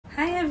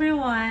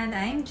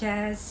I'm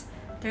Jazz,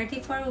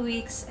 34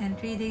 weeks and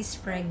 3 days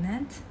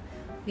pregnant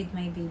with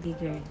my baby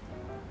girl.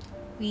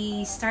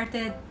 We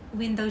started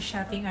window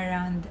shopping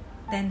around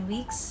 10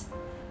 weeks,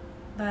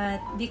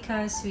 but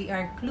because we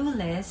are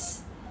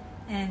clueless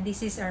and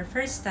this is our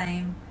first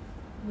time,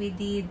 we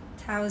did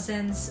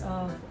thousands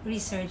of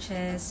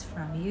researches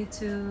from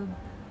YouTube,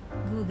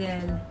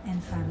 Google, and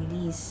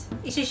families.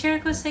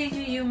 I-share ko sa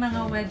inyo yung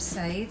mga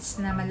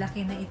websites na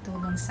malaki na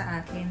itulong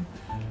sa akin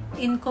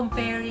in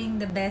comparing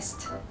the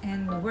best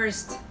and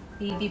worst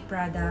baby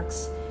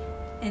products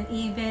and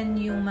even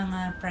yung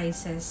mga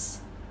prices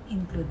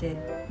included.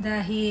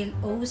 Dahil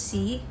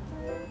OC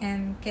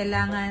and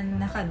kailangan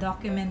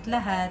naka-document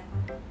lahat,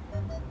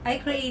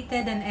 I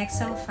created an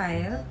Excel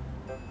file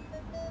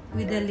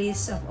with a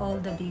list of all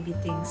the baby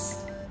things.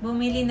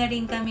 Bumili na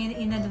rin kami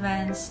in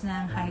advance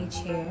ng high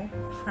chair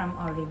from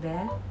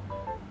Oribel.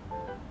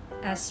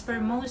 As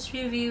per most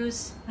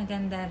reviews,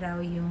 maganda raw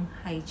yung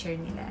high chair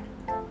nila.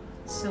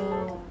 So,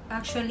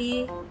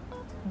 actually,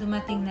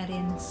 dumating na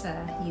rin sa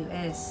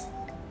US.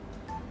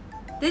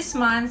 This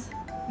month,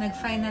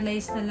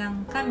 nag-finalize na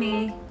lang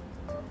kami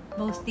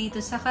both dito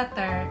sa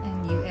Qatar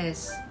and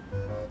US.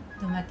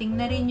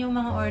 Dumating na rin yung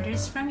mga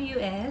orders from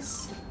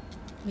US.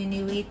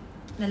 Wini-wait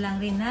na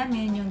lang rin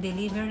namin yung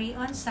delivery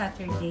on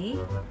Saturday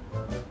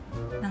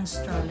ng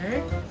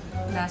stroller,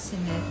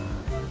 bassinet,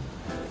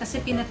 kasi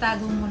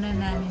pinatago muna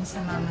namin sa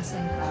mamas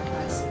and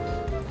papas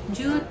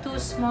due to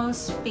small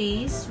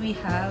space we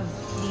have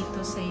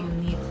dito sa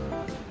unit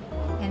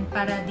and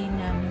para din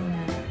namin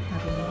na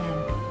maramihan.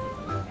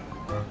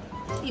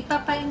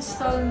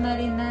 Ipapa-install na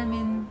rin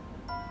namin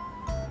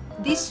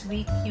this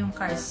week yung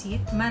car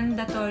seat.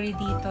 Mandatory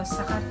dito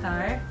sa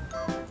Qatar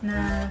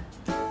na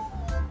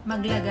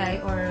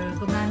maglagay or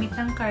gumamit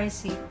ng car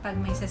seat pag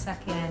may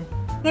sasakyan.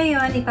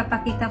 Ngayon,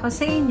 ipapakita ko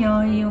sa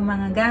inyo yung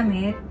mga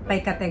gamit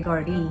by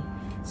category.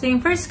 So,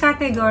 yung first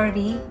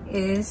category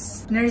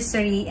is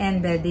nursery and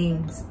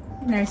beddings.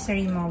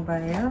 Nursery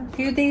mobile.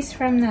 Few days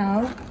from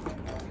now,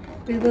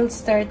 we will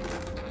start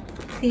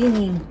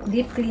cleaning,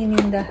 deep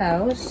cleaning the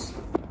house.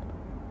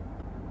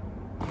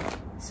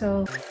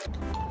 So,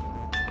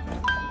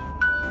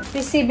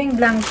 receiving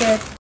blanket.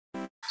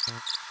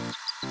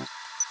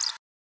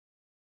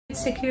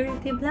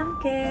 Security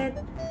blanket.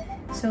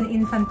 So,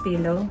 infant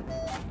pillow.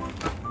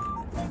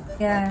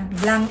 Yeah,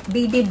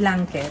 baby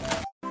blanket.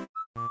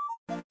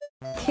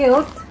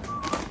 Quilt.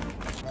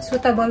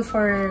 Suitable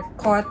for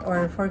cot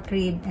or for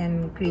crib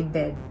and crib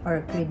bed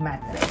or crib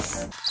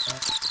mattress.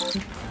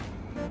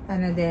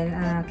 Ano din,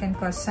 can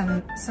cause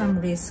some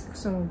risk.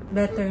 So,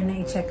 better na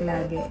i-check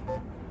lagi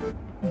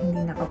na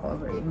hindi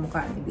naka-cover yung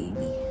mukha ni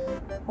baby.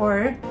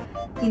 Or,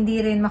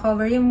 hindi rin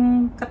makover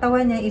yung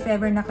katawan niya if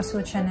ever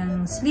nakasuot siya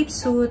ng sleep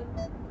suit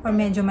or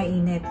medyo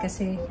mainit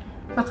kasi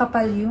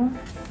makapal yung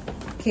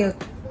kilt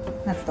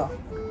na to.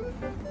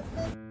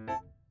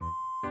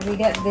 We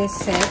got this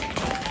set.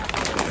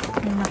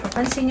 Yung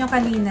napapansin nyo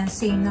kanina,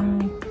 same ng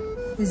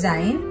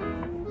design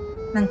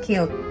ng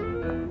kilt.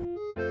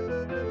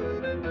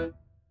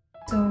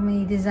 So,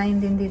 may design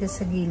din dito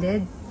sa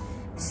gilid.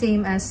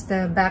 Same as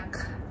the back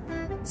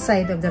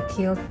side of the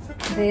kilt.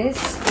 This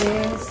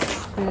is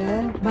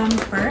the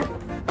bumper.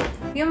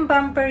 Yung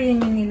bumper,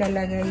 yun yung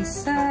nilalagay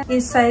sa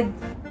inside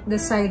the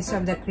sides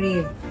of the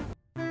crib.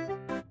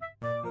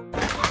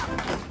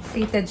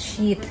 Fitted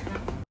sheet.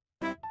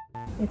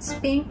 It's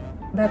pink,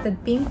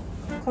 dotted pink,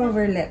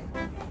 coverlet.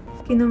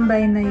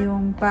 Kinumbay na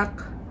yung back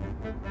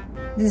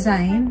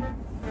design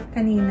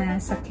kanina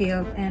sa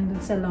kilt and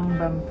sa long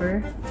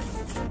bumper.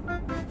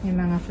 Yung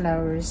mga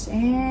flowers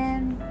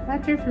and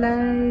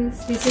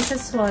butterflies. This is a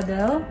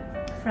swaddle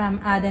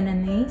from Adan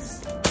and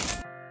Ace.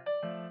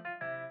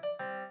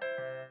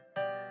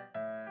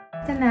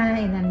 Ito na,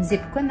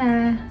 in-unzip ko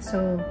na.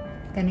 So,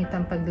 ganito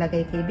ang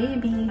paglagay kay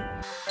baby.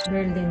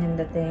 Girl din yung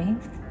dating.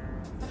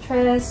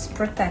 Dress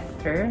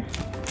protector.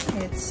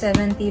 It's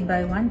 70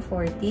 by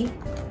 140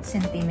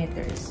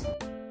 centimeters.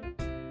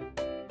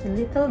 The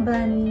little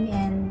bunny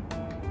and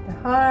the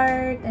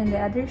heart and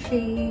the other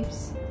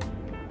shapes.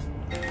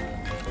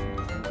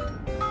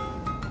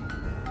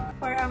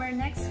 For our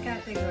next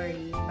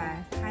category,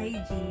 bath,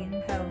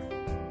 hygiene, health,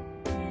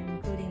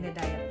 including the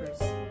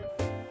diapers.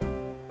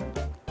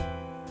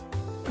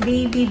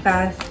 Baby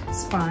bath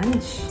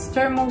sponge.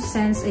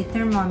 Thermosense, a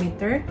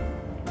thermometer,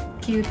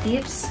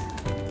 Q-tips,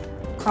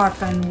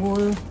 cotton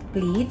wool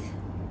pleat,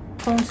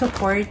 foam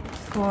support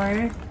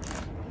for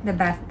the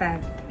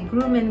bathtub,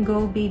 groom and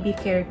go baby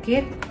care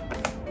kit,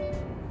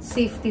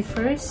 safety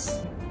first,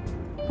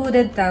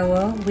 hooded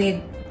towel with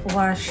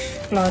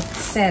washcloth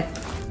set,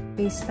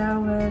 face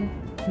towel,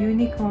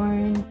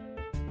 unicorn,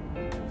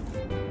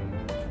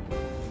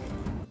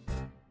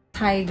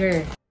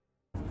 tiger.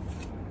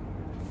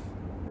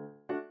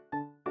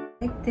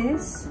 Like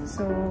this.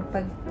 So,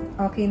 pag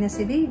okay na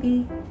si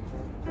baby,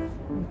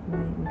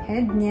 yung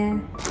head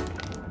niya,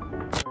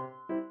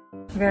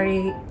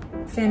 very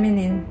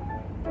feminine.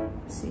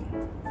 Let's see.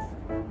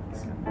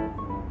 So.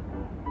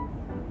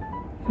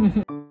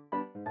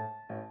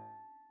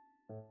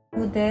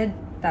 Hooded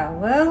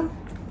towel.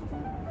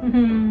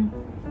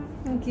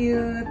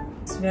 Cute.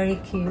 It's very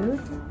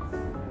cute.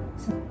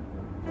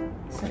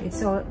 So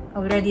it's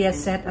already a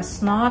set, a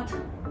snot,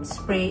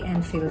 spray,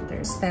 and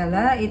filter.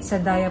 Stella, it's a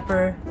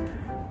diaper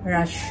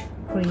rush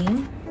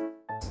cream.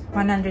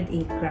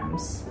 108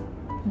 grams.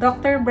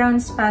 Dr.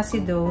 Brown's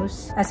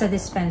Pacidose as a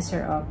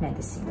dispenser of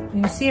medicine.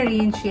 Yung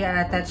syringe,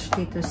 i-attach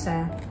dito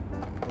sa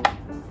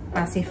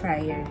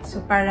pacifier.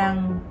 So,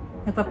 parang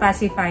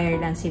nagpa-pacifier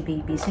lang si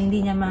baby. So,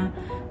 hindi niya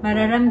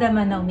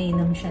mararamdaman na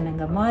umiinom siya ng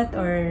gamot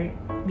or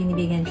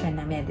binibigyan siya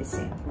ng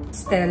medicine.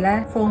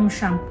 Stella Foam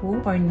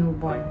Shampoo for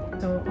Newborn.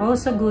 So,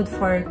 also good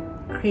for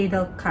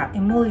cradle cap.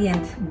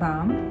 Emollient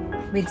balm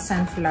with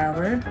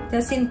sunflower.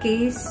 Just in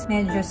case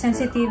medyo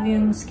sensitive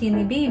yung skin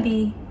ni baby,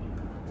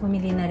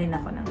 bumili na rin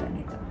ako ng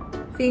ganito.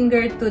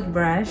 Finger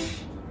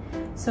toothbrush.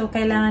 So,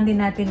 kailangan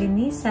din natin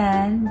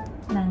linisan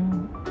ng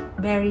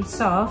very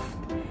soft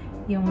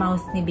yung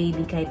mouth ni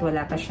baby kahit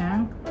wala pa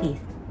siyang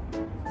teeth.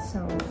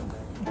 So,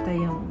 ito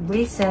yung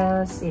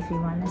bristles if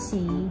you wanna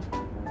see.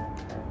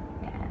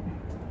 Yan.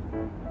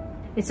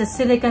 It's a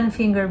silicone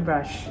finger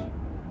brush.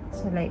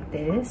 So, like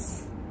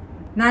this.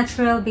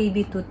 Natural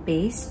baby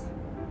toothpaste.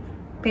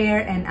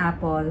 Pear and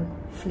apple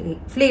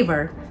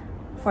flavor.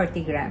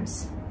 40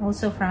 grams.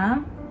 Also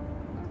from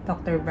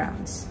Dr.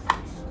 Brown's.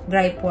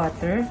 Gripe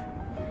water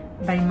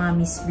by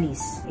Mommy's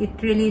Bliss. It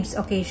relieves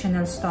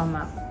occasional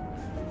stomach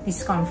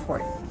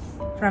discomfort.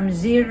 From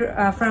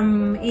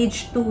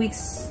age 2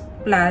 weeks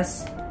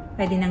plus,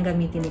 pwede nang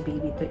gamitin ni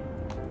baby to.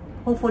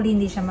 Hopefully,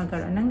 hindi siya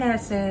magkaroon ng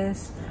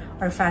gases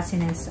or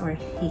fussiness or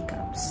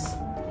hiccups.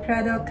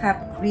 Cradle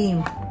Cap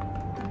Cream.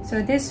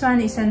 So, this one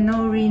is a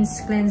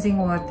no-rinse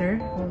cleansing water.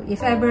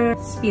 If ever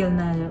spill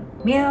na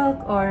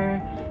milk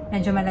or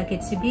medyo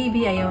malakit si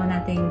baby, ayaw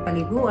nating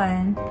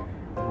paliguan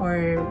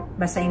or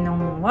basahin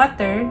ng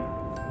water,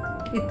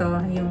 ito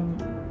yung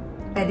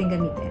pwedeng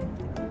gamitin.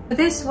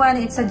 This one,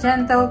 it's a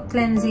gentle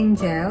cleansing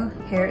gel,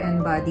 hair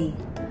and body.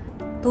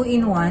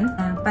 2-in-1,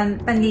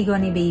 panligo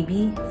ni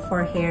baby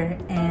for hair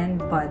and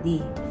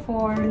body.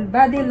 For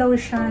body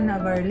lotion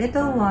of our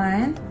little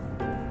one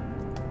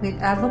with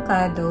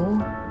avocado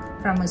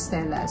from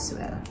Stella as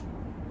well.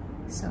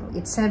 So,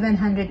 it's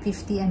 750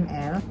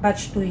 ml.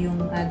 Batch 2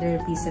 yung other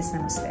pieces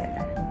ng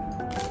Stella.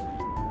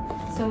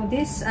 So,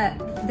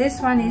 this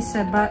one is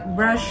a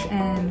brush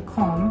and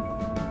comb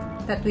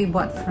that we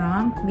bought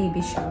from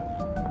Baby Shop.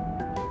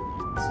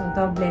 So,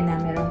 doble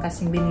na. Meron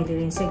kasing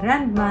binili rin si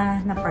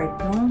Grandma na part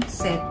ng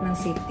set ng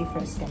Safety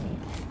First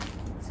kanina.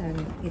 So,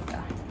 ito.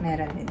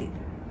 Meron na dito.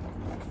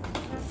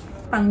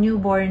 Pang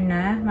newborn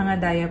na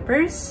mga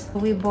diapers.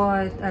 We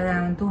bought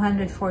around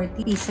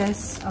 240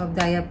 pieces of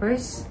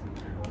diapers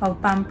of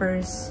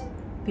Pampers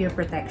Pure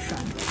Protection.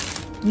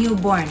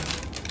 Newborn.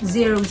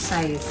 0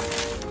 size.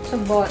 So,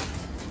 bought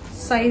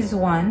size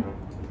 1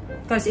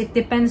 because it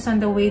depends on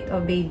the weight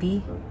of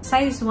baby.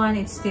 Size 1,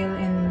 it's still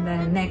in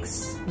the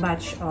next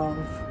batch of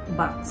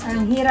box.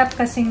 Ang hirap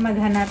kasing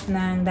maghanap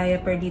ng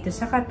diaper dito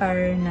sa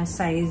Qatar na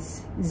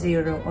size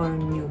 0 or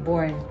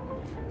newborn.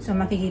 So,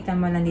 makikita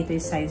mo lang dito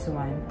yung size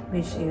 1,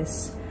 which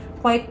is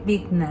quite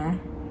big na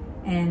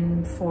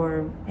and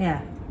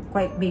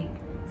quite big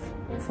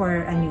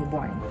for a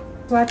newborn.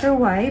 Water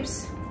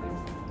wipes.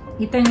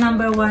 Ito yung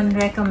number 1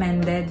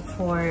 recommended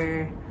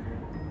for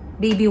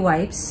baby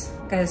wipes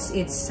because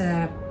it's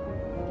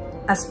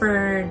as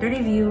per the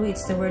review,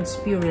 it's the world's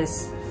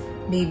purest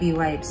baby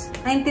wipes.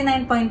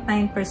 99.9%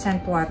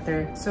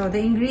 water. So,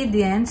 the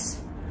ingredients,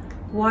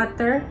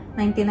 water,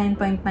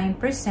 99.9%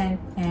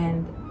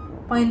 and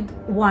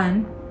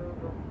 0.1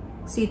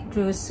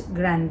 citrus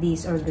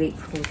grandies or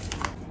grapefruit.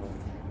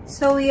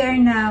 So, we are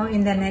now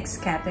in the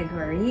next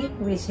category,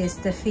 which is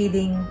the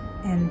feeding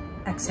and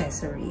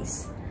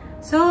accessories.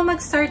 So,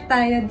 mag-start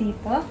tayo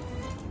dito.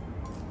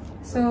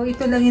 So,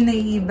 ito lang yung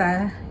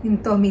naiiba,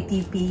 yung Tommy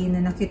TP na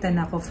nakita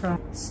na ko from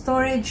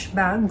storage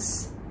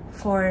bags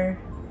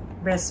for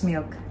breast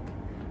milk.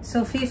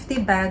 So,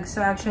 50 bags.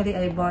 So, actually,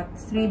 I bought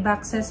 3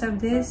 boxes of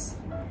this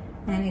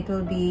and it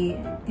will be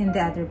in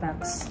the other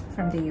box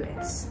from the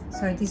US.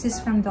 So, this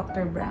is from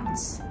Dr.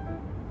 Brown's.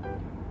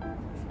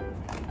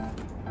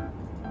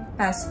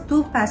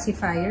 2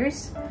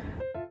 pacifiers.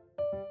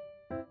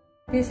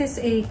 This is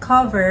a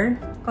cover.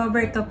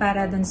 Cover to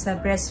para dun sa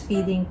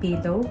breastfeeding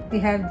pillow.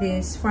 We have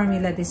this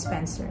formula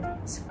dispenser.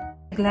 It's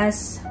a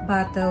glass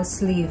bottle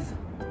sleeve.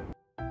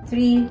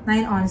 3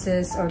 9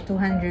 ounces or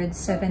 270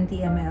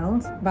 ml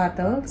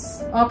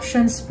bottles.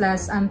 Options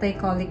plus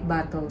anti-colic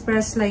bottle.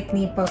 Press like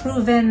nipple.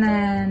 Proven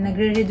na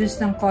nagre-reduce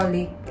ng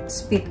colic,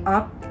 spit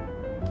up,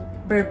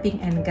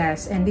 burping, and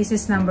gas. And this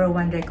is number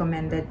 1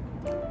 recommended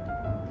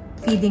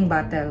feeding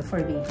bottle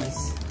for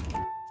babies.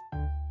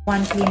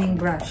 1 cleaning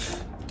brush.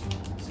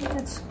 So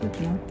that's good,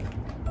 no?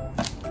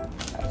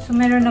 So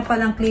meron na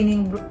palang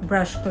cleaning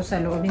brush to sa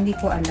loob. Hindi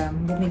ko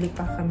alam. Bumili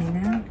pa kami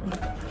ng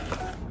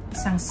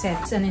isang set.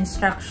 It's an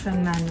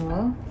instruction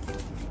manual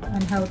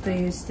on how to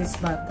use this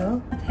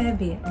bottle. Not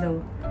heavy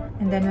though.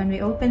 And then when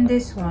we open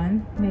this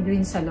one, may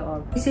green sa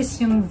loob. This is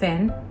yung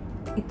vent.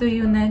 Ito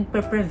yung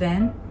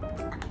nagpe-prevent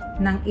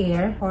ng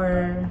air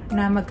or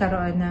na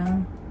magkaroon ng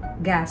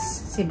gas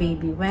si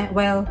baby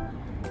while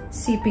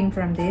sipping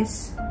from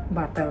this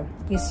bottle.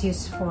 It's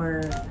used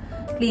for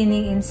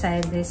cleaning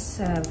inside this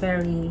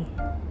very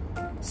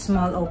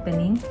small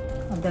opening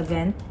of the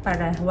vent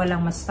para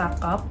walang ma-stock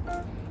up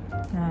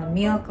na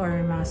milk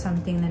or mga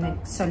something na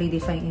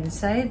nag-solidify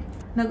inside.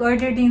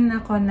 Nag-order din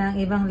ako ng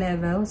ibang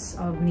levels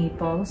of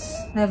nipples.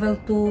 Level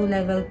 2,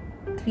 level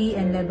 3,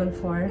 and level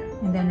 4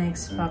 in the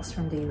next box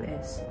from the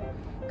US.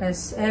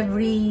 Because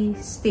every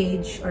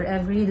stage or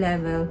every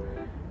level,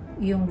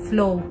 yung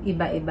flow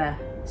iba-iba.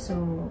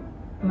 So,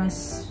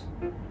 mas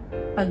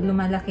pag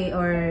lumalaki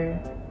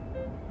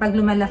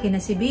na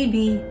si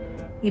baby,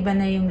 iba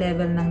na yung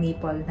level ng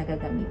nipple na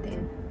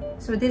gagamitin.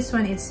 So this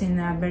one, it's in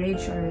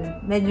average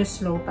or medyo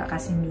slow pa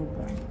kasi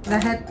newborn.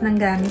 Lahat ng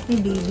gamit ni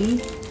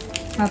baby,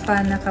 mapa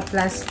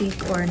naka-plastic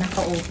or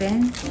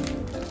naka-open,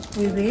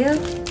 we will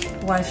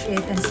wash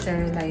it and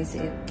sterilize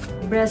it.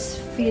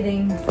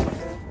 Breastfeeding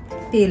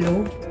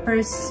pillow.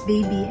 First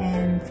baby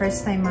and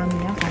first time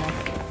mommy ako.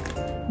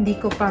 Hindi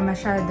ko pa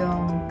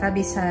masyadong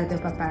kabisado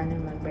pa paano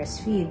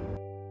mag-breastfeed.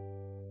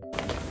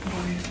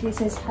 This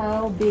is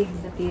how big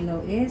the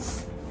pillow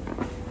is.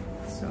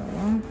 So,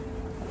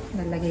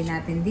 lalagay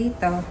natin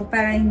dito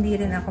para hindi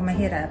rin ako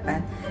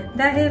mahirapan.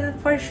 Dahil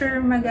for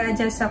sure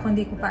mag-a-adjust ako,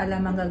 hindi ko pa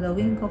alam ang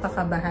gagawin ko,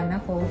 kakabahan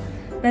ako.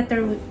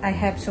 Better I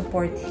have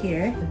support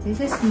here.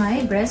 This is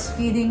my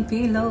breastfeeding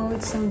pillow.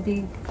 It's so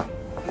big.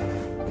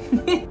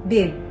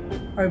 Bib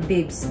or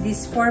bibs.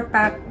 These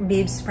 4-pack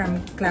bibs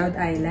from Cloud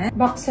Island.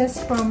 Boxes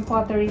from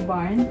Pottery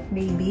Barn,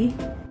 baby.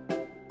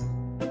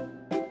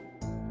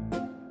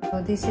 So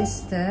this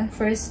is the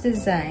first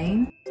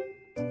design.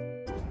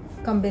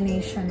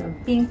 Combination of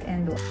pink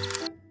and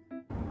white.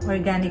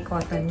 Organic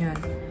cotton yun.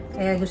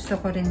 Kaya gusto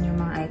ko rin yung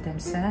mga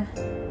items sa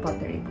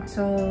Pottery Barn.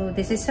 So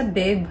this is a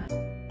bib.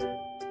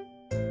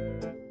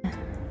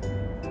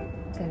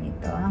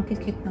 Ganito. Ang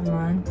cute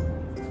naman.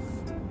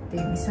 Ito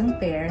yung isang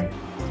pair.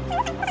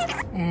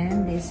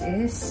 And this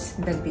is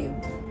the bib.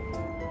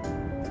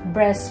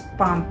 Breast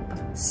pump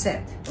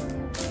set.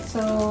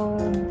 So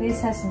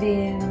this has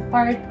been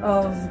part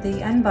of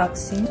the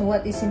unboxing. So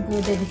what is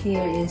included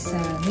here is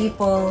a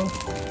nipple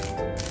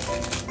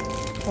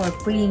for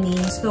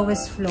preemie,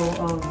 slowest flow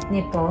of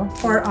nipple,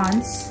 4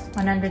 ounce,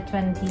 120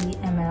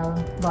 ml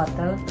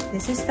bottle.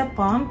 This is the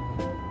pump.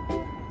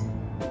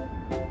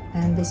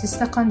 And this is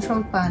the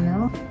control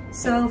panel.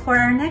 So, for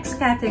our next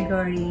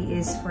category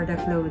is for the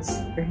clothes.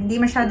 Hindi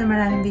masyado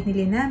maraming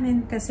binili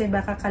namin kasi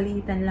baka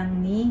kaliitan lang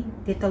ni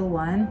little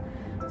one.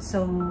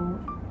 So,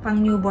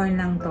 pang newborn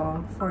lang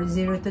to. For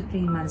 0 to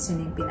 3 months,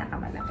 yun yung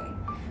pinakamalaki.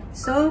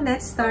 So,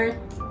 let's start.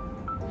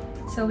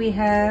 So, we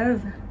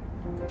have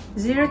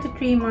 0 to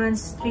 3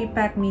 months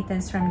 3-pack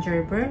mittens from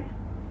Gerber.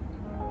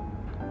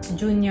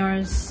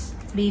 Junior's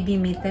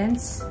baby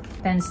mittens.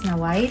 Mittens na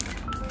white.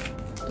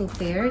 2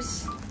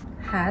 pairs.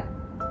 Hat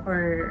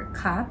or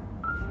cap.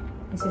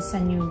 This is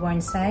a newborn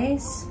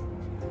size.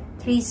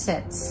 3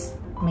 sets.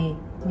 May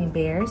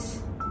bears.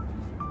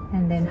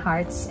 And then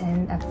hearts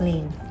and a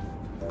plain.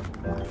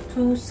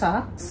 2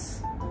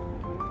 socks.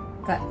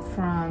 Got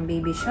from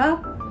Baby Shop.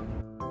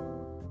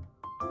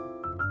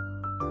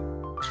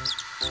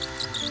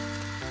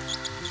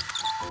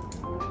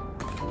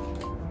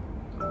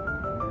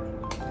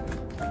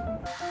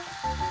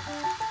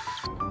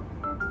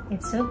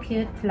 It's so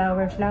cute.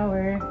 Flower,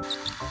 flower.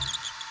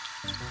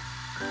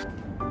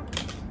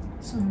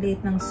 So, ang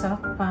liit ng sock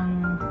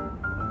pang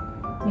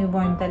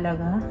newborn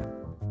talaga.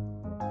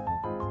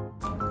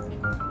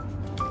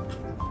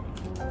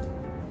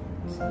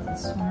 So,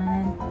 this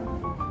one.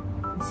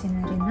 Isin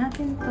na rin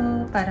natin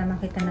to para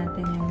makita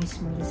natin yung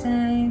mismo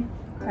design.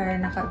 Para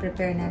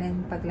naka-prepare na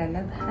rin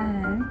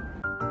paglalabhan.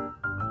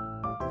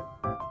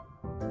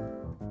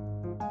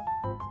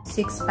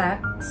 6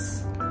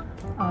 packs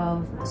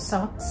of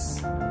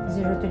socks.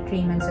 0 to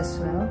 3 months as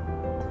well.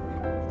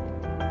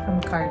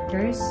 From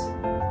Carter's.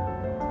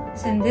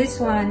 And this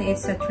one,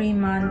 it's a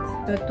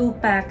 3-month to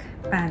 2-pack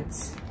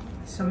pants.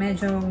 So,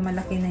 medyo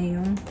malaki na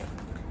yung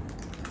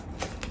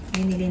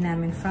binili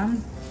namin from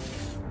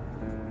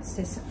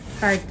this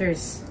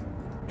Carter's.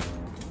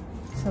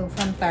 So,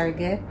 from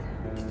Target.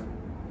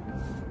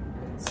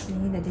 See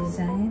the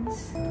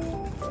designs.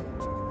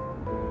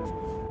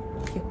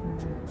 Cute na.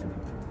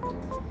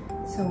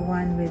 So,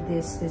 one with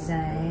this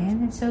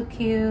design. It's so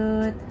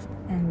cute.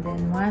 And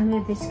then one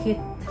with this cute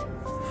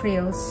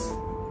frills.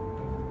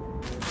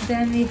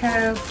 Then we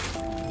have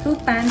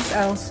 2 pants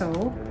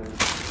also.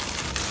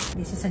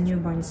 This is a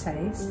newborn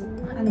size.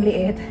 Ang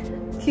liit.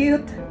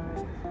 Cute.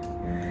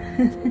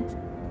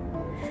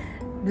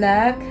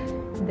 Black.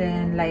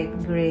 Then light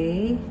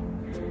gray.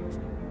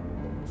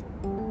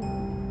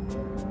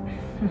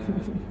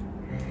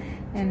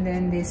 And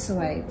then this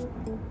white.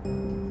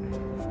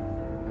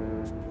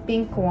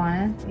 Pink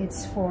one.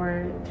 It's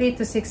for 3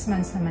 to 6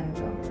 months naman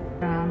to.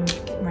 From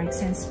Marks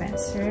and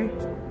Spencer.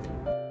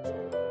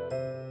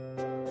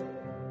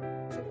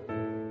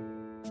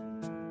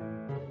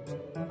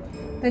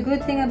 The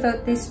good thing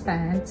about these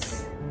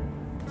pants,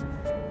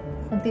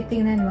 kung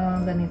titingnan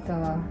mo,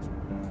 ganito,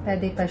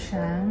 pwede pa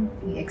siyang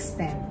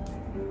i-extend.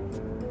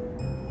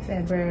 If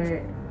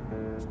ever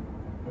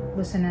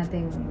gusto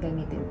natin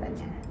gamitin pa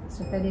niya.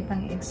 So, pwede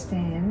pang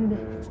i-extend.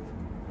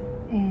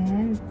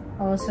 And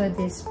also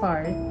this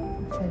part,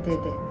 pwede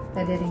din.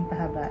 Pwede rin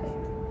pahabain.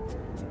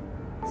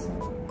 So,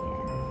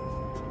 yan.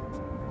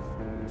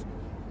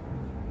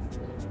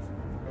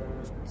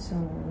 So,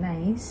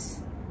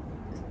 nice.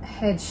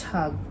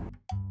 Hedgehog.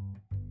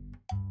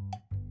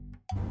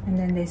 And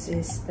then this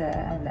is the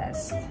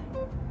last.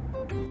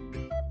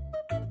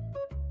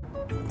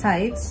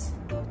 Tights.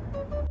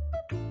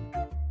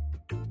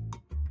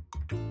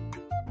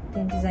 Ito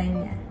yung design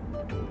niya.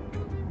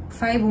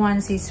 5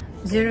 onesies,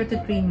 0 to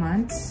 3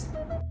 months.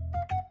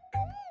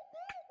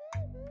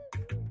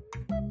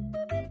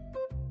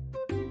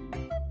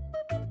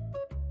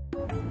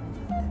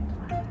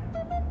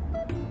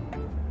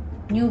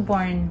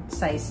 Newborn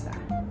size ta.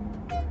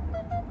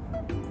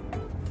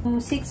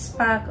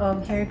 6-pack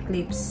of hair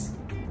clips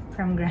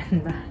from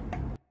Granda.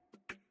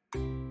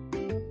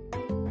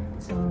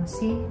 So,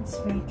 see? It's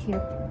very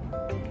cute.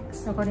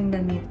 Gusto ko rin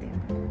gamitin.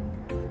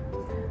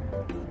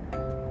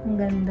 Ang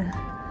ganda.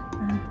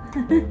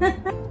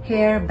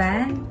 Hair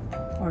band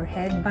or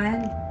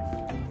headband.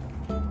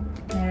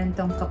 Meron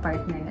tong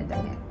kapartner na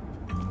damit.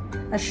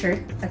 A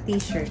shirt, a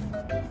t-shirt.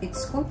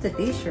 It's called the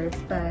t-shirt,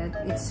 but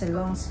it's a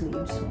long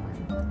sleeves one.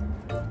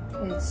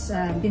 It's,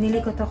 binili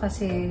ko to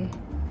kasi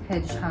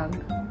hedgehog.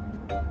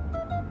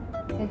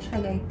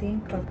 Hedgehog, I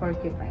think, or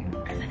porcupine.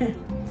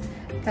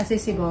 Kasi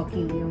si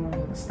Goki, yung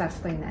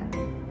stuffed toy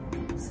namin.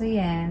 So,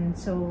 yan.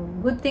 So,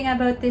 good thing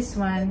about this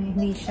one,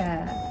 hindi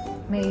siya,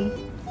 may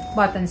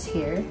buttons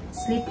here.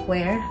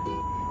 Sleepwear.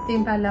 Ito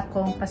yung balak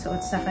kong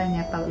pasuot sa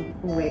kanya pag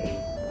uwi.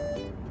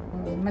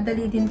 So,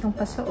 madali din itong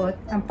pasuot.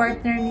 Ang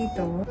partner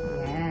nito,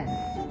 yan.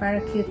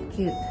 Para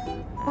cute-cute.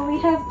 So, we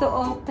have to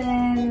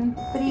open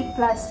 3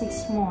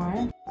 plastics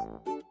more.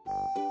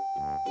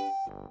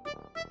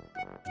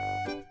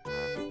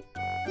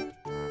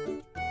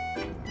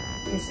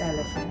 This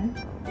elephant.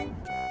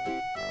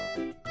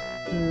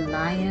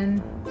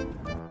 Lion.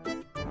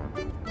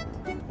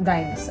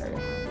 Dinosaur.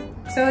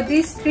 So,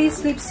 these 3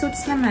 sleep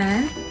suits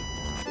naman,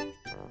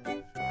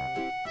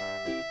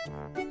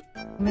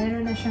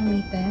 meron na siyang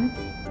mitten.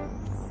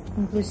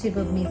 Inclusive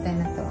of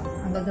mitten na to.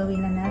 Ang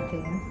gagawin na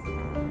natin,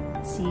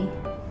 see?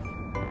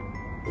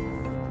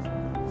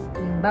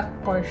 Yung back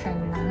portion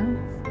ng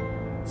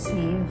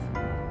sleeve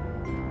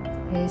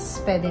is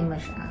pwede mo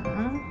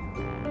siyang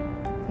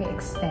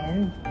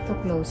i-extend to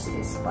close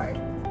this part.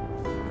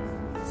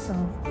 So,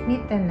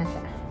 mitten na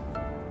siya.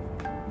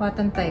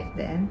 Button type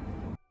din.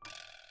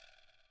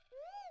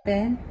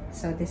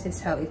 So this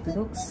is how it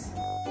looks.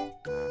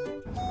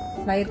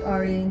 Light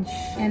orange.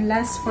 And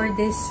last for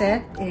this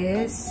set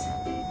is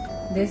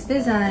this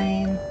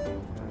design.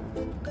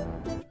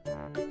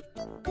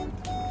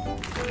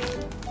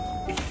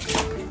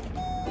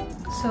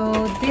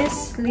 So these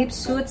sleep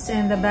suits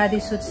and the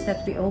body suits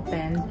that we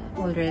opened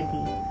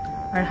already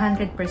are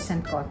 100%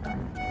 cotton.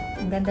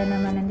 Ang ganda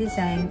naman ng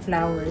design,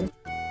 flowers.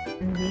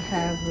 And we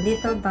have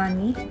little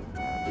bunny,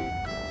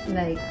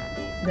 like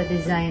the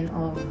design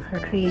of her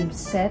crib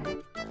set.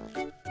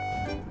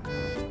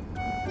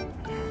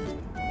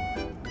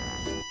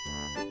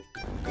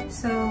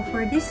 So,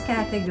 for this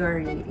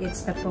category,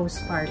 it's the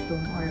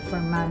postpartum or for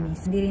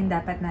mommies. Hindi rin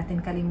dapat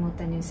natin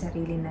kalimutan yung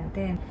sarili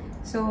natin.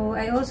 So,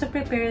 I also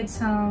prepared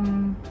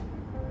some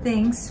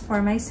things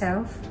for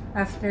myself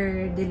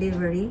after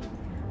delivery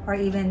or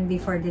even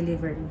before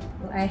delivery.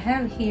 I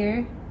have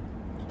here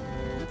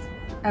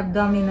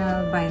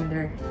abdominal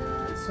binder.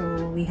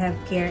 So, we have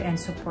care and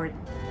support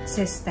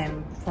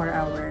system for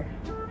our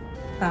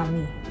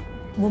tummy.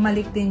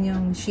 Bumalik din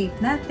yung shape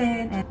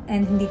natin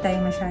and hindi tayo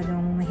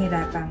masyadong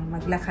mahirapang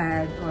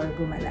maglakad or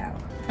gumalaw.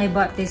 I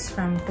bought this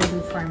from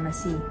Poodle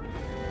Pharmacy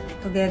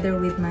together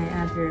with my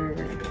other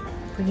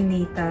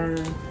prenatal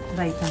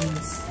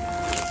vitamins.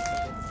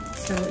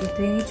 So, ito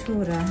yung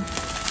itsura.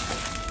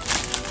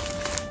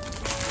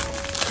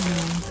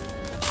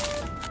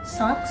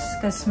 Socks,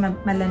 kasi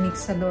malamig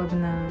sa loob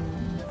ng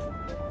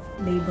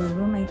labor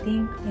room, I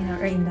think,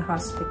 or in the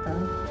hospital.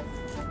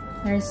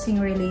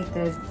 Nursing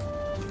related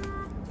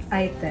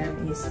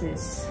item is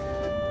this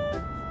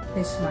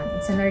one.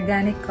 It's an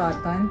organic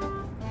cotton.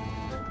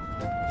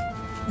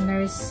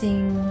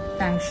 Nursing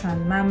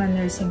function, mama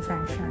nursing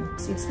function.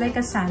 It's like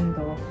a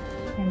sando,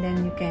 and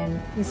then you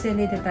can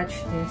easily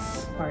detach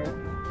this part.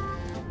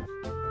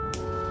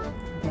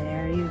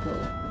 There you go.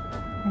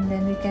 And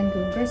then we can do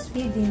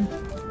breastfeeding.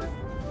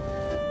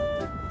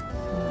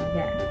 So,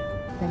 yan.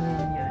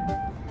 Ganyan yun.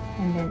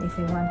 And then if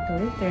you want to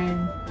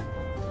return,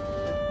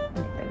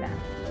 dito lang.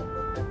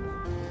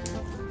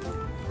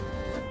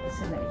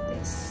 So like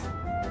this.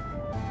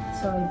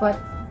 So I bought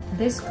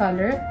this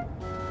color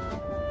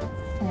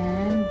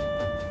and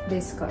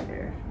this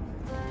color.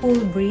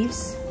 Full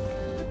briefs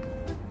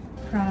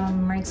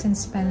from Marks and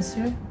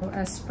Spencer. So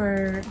as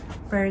per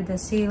the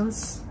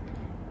sales,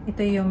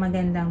 ito yung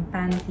magandang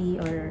panty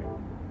or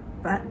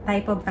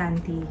type of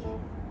panty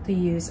to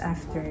use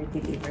after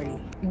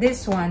delivery.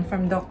 This one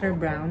from Dr.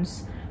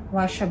 Brown's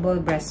washable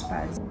breast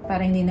pads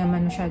para hindi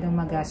naman masyadong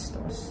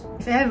magastos.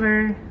 If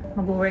ever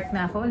mag-work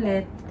na ako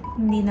ulit,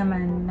 hindi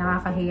naman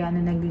nakakahiya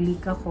na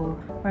nag-leak ako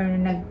or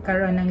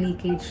nagkaroon ng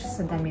leakage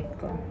sa damit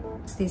ko.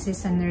 This is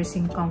a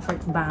nursing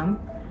comfort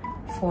balm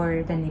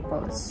for the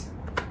nipples.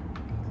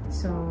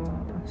 So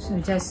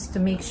just to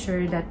make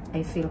sure that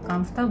I feel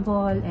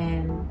comfortable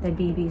and the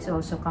baby is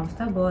also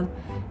comfortable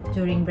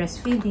during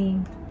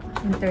breastfeeding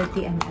in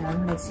 30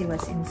 ml. Let's see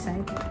what's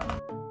inside.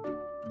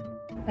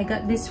 I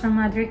got this from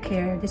Mother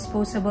Care,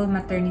 disposable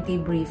maternity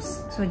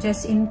briefs. So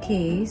just in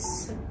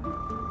case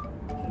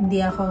hindi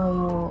ako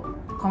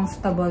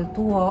comfortable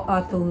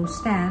to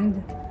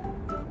stand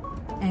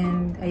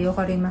and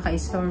ayoko rin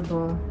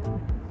maka-istorbo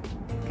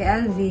kay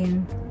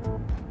Alvin,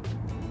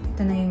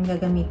 ito na yung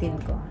gagamitin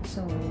ko.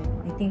 So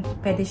I think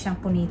pwede siyang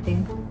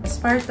punitin. As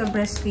part of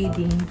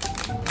breastfeeding,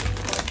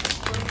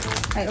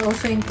 I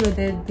also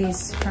included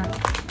this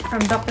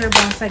from Dr.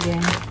 Banks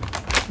again,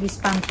 this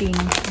pumping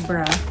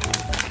bra.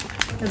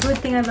 The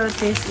good thing about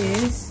this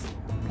is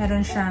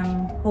meron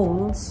siyang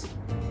holes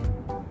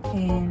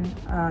in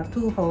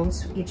 2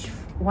 holes,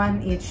 one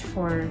each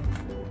for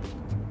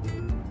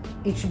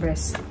each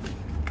breast.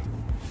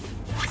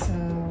 So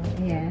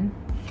ayan,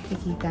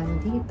 kikita mo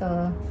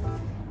dito,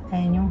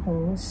 ayan yung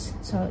holes.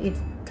 So it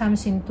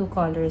comes in 2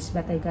 colors,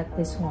 but I got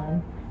this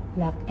one,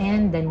 black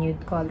and the nude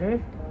color.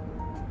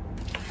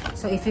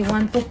 So if you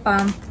want to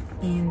pump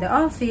in the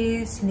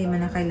office, hindi mo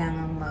na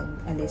kailangang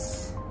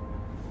mag-alis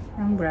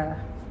ng bra.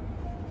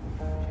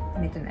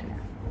 Ito na lang.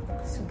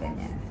 So,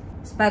 ganyan.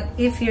 But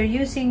if you're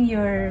using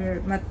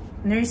your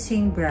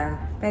nursing bra,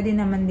 pwede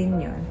naman din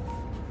yun.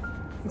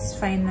 It's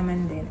fine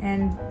naman din.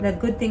 And the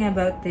good thing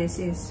about this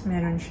is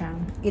meron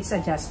siyang, it's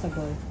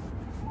adjustable.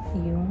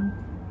 Yung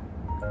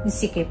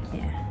sikip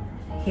niya.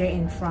 Here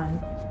in front.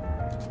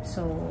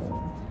 So,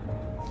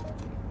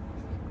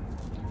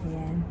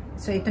 ayan.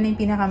 So, ito na yung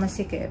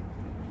pinakamasikip.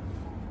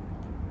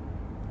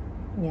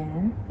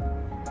 Ayan.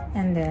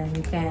 And then,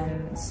 you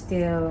can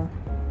still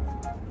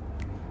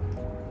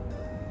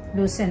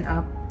loosen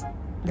up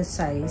the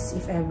size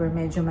if ever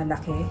medyo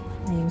malaki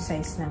na yung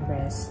size ng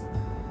breast.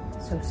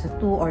 So,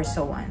 2 or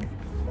so 1.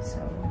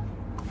 So,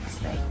 it's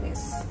like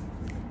this.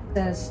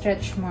 The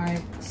stretch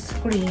marks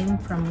cream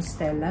from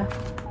Stella.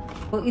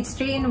 So, it's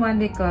 3-in-1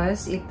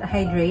 because it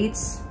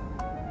hydrates,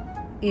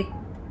 it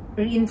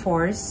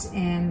reinforces,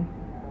 and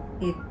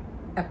it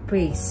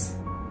appraise.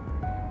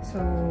 So,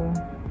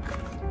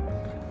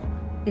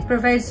 it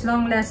provides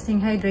long-lasting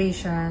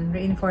hydration,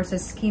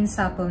 reinforces skin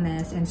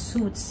suppleness, and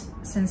soothes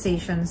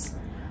sensations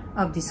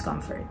of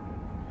discomfort.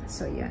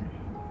 So, yun.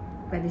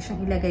 Pwede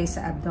siyang ilagay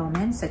sa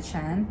abdomen, sa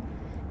tiyan,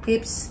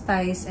 hips,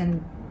 thighs,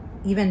 and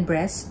even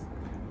breast,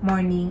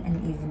 morning and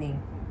evening.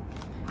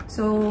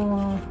 So,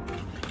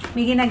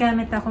 may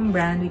ginagamit akong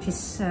brand which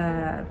is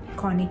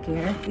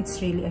Conicare. It's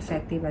really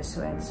effective as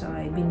well. So,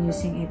 I've been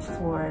using it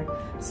for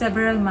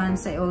several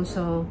months. I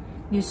also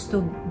used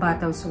 2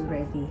 bottles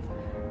already.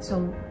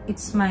 So,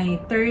 it's my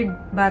 3rd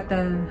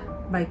bottle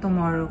by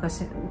tomorrow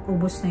kasi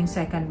ubos na yung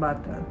 2nd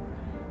bottle.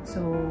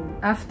 So,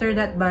 after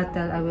that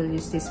bottle, I will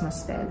use this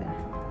Stella.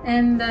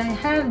 And I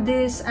have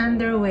this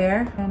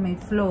underwear. May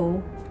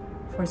flow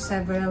for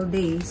several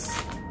days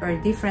or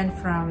different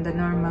from the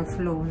normal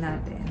flow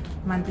natin,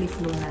 monthly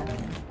flow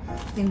natin.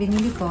 Yung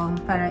binili ko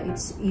para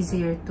it's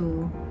easier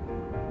to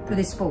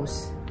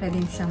dispose. Pwede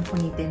siyang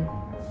punitin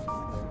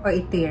or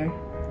i-tear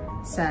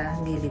sa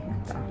gilid na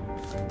to.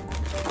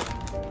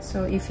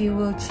 So, if you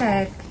will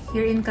check,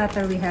 here in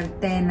Qatar we have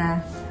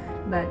Tena,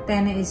 but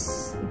Tena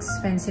is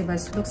expensive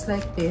as looks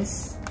like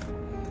this.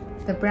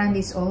 The brand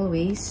is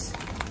Always.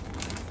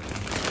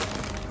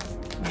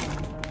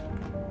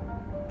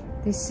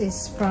 This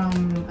is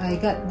I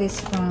got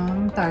this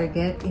from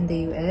Target in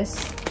the US.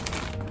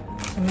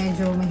 So,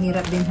 medyo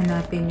mahirap din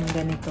hanapin yung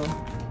ganito.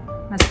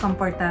 Mas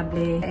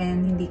komportable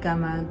and hindi ka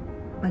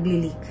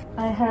magli-leak.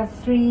 I have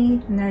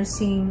 3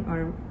 nursing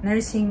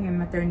and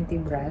maternity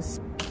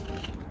bras.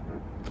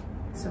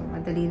 So,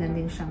 madali lang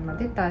din siyang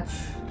mag-detach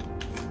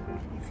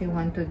if you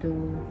want to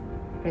do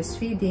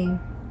breastfeeding.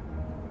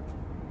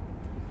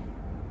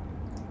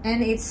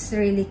 And it's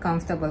really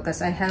comfortable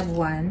because I have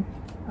one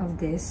of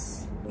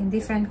this in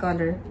different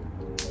color.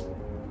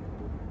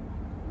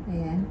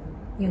 Ayan.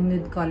 Yung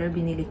nude color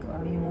binili ko.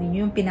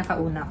 Yung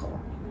pinakauna ko.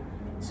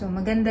 So,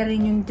 maganda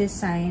rin yung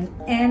design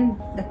and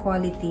the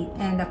quality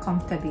and the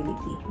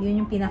comfortability.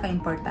 Yun yung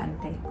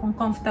pinaka-importante. Kung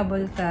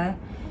comfortable ka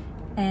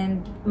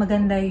and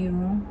maganda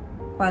yung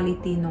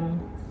quality nung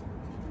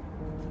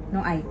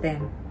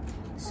item.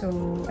 So,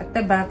 at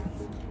the back,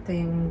 ito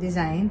yung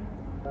design.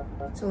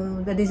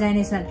 So, the design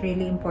is not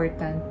really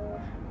important,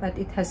 but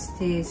it has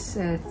this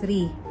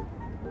 3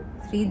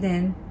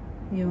 din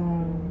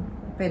yung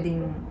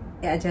pwedeng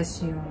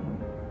i-adjust yung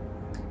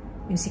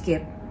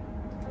sikip.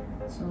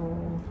 So,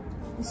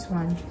 this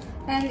one.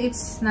 And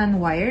it's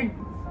non-wired.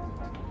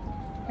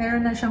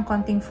 Meron na siyang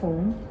konting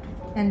foam.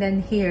 And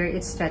then here,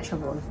 it's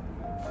stretchable.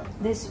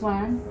 This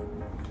one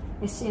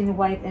is in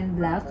white and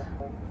black.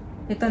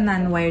 Ito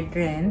non-wired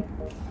rin.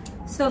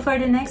 So, for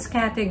the next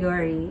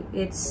category,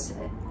 it's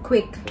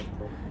quick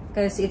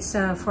because it's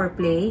for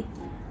play.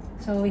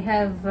 So we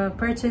have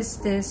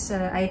purchased these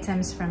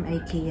items from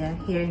IKEA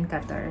here in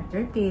Qatar.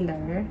 They're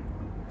pillar.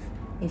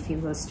 If you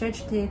will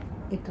stretch it,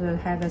 it will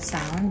have a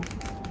sound.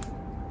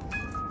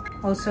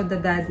 Also, the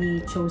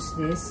daddy chose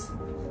this.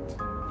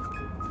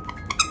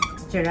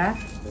 It's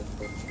giraffe.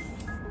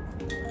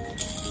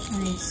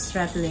 And it's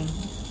rattling.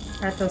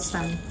 Rattle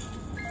sound.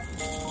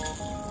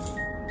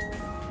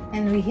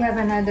 And we have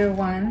another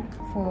one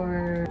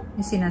for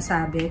yung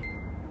sinasabit.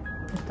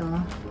 Ito,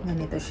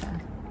 ganito siya.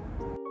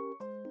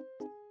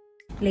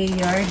 Play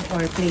yard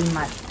or play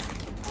mat.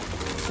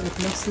 So it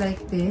looks like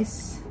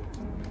this.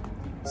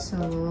 So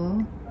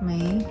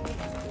may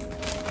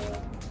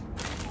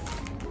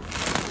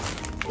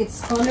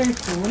it's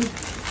colorful.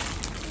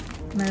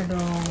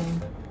 Merong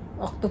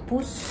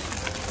octopus.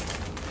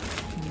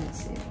 And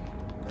that's it.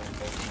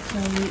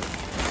 So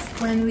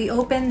when we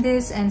open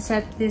this and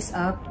set this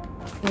up,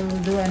 we'll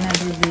do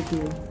another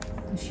video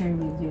to share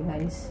with you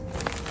guys.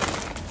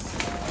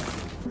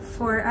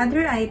 For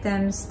other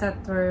items that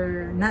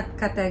were not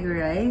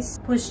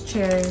categorized,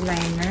 pushchair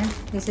liner.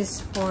 This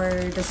is for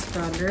the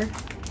stroller.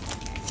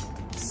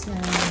 It's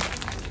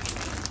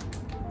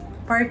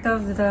part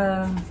of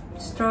the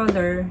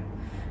stroller.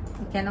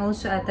 You can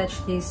also attach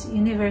this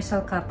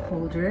universal cup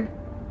holder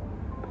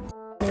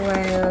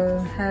while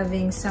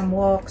having some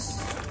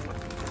walks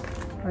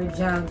or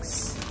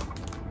jogs.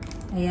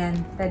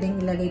 Ayan,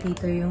 pwedeng ilagay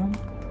dito yung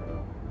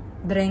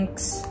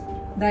drinks,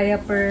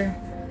 diaper,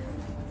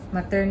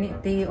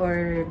 maternity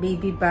or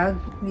baby bag.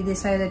 We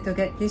decided to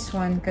get this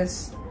one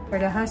because for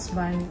the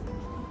husband,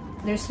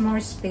 there's more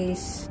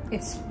space.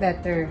 It's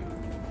better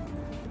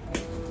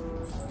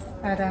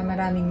para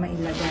maraming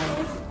mailagay.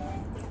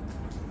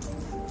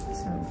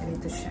 So,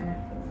 ganito siya.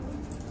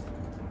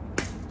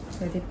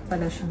 Pwede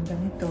pala siyang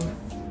ganito.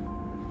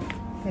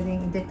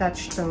 Pwedeng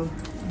i-detach to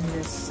on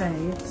the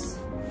sides.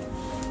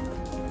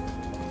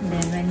 And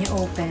then when you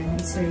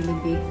open, it's really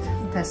big.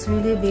 It has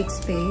really big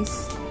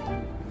space.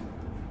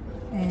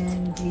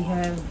 And we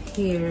have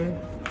here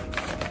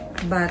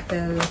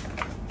bottle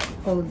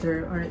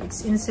holder, or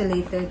it's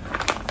insulated,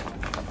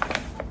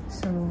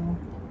 so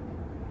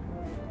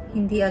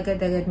hindi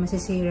agad-agad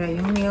masisira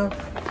yung milk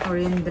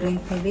or yung drink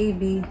ni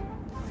baby.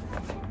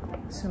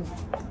 So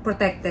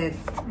protected,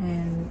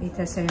 and it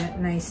has a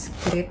nice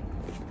grip,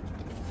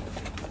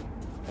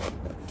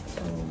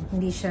 so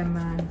hindi siya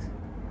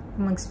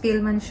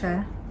mag-spill man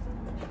siya,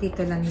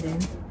 dito lang din,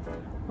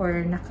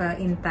 or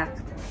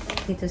naka-intact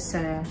dito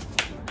sa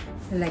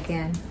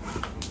lagyan.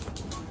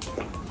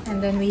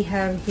 And then we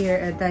have here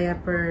a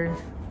diaper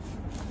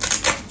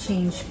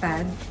change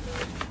pad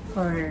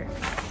for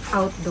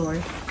outdoor.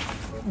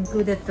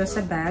 Included to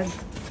sa bag.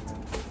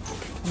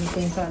 Ito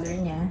yung color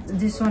niya.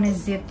 This one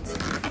is zipped,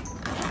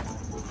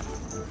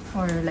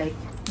 or like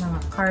mga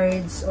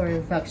cards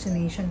or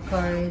vaccination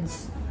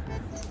cards.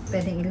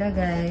 Pwedeng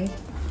ilagay.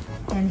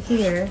 And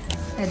here,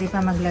 pwede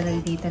pa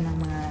maglagay dito ng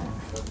mga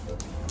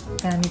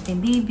gamit ni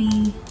baby,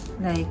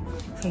 like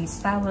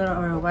face towel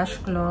or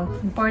washcloth.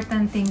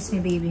 Important things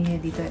ni baby niya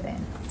dito din.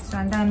 So,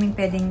 ang daming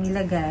pwedeng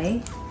ilagay.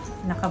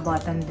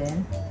 Naka-button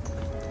din.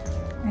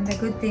 And the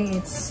good thing,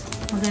 it's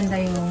maganda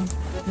yung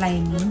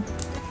lining.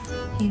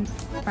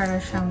 Para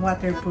siyang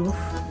waterproof.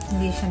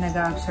 Hindi siya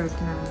nag-absorb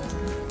ng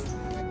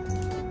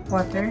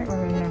water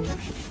or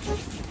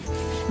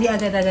hindi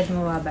agad-agad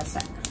mawabasa.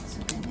 So,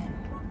 ganyan.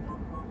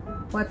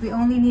 What we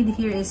only need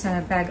here is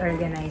a bag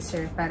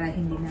organizer para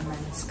hindi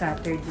naman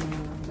scattered yung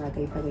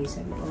bagay-bagay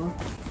sa loob.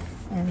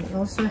 And we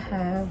also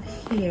have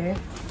here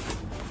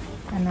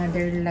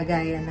another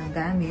lagayan ng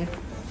gamit,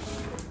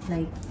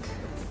 like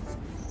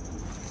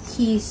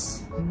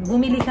keys.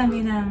 Bumili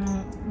kami ng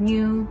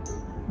new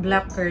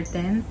black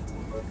curtain,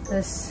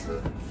 tapos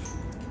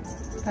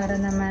para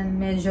naman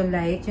medyo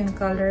light yung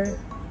color,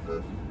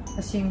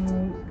 kasi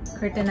yung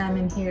curtain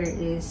namin here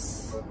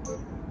is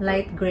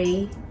light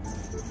gray,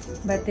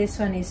 but this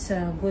one is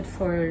good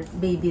for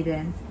baby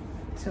then.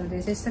 So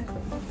this is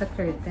the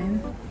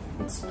curtain.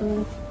 It's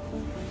two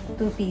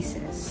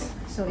pieces.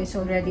 So, it's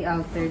already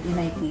altered in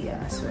IKEA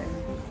as well.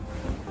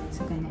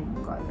 So, ganyan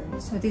yung color.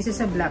 So, this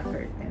is a black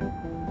curtain.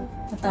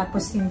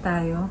 Tapos din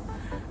tayo.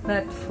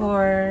 But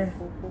for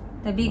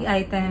the big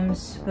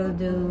items, we'll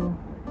do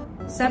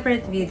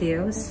separate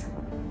videos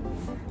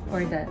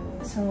for that.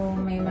 So,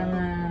 may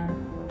mga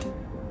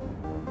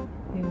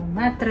yung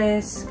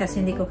mattress,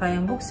 kasi hindi ko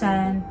kayang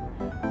buksan.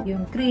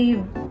 Yung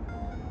crib,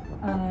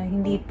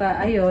 hindi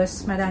pa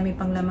ayos. Marami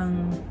pang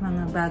lamang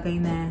mga bagay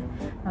na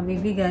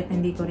mabibigat,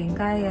 hindi ko rin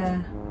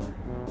kaya.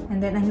 And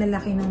then, ang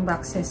lalaki ng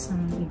boxes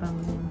ng ibang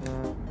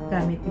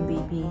gamit ng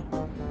baby.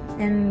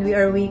 And we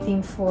are waiting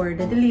for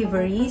the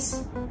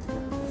deliveries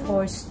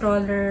for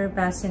stroller,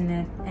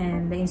 bassinet,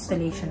 and the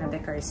installation of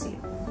the car seat.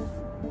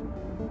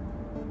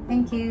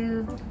 Thank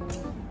you!